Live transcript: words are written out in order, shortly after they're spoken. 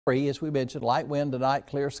As we mentioned, light wind tonight,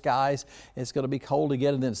 clear skies. It's going to be cold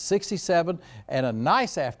again, and then 67 and a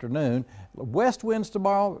nice afternoon. West winds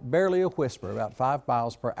tomorrow, barely a whisper, about 5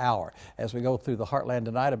 miles per hour. As we go through the heartland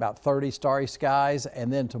tonight, about 30 starry skies,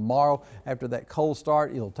 and then tomorrow, after that cold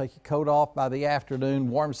start, you'll take your coat off by the afternoon.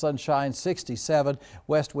 Warm sunshine, 67,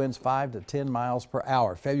 west winds 5 to 10 miles per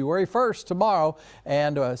hour. February 1st tomorrow,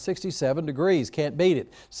 and 67 degrees. Can't beat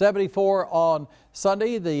it. 74 on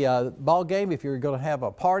Sunday, the ball game. If you're going to have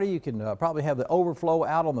a party, you can probably have the overflow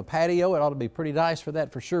out on the patio. It ought to be pretty nice for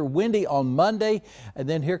that for sure. Windy on Monday, and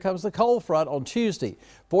then here comes the cold front on Tuesday.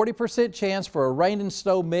 40% chance for a rain and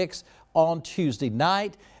snow mix on Tuesday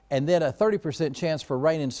night, and then a 30% chance for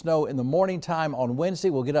rain and snow in the morning time on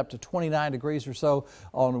Wednesday. We'll get up to 29 degrees or so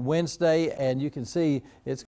on Wednesday, and you can see it's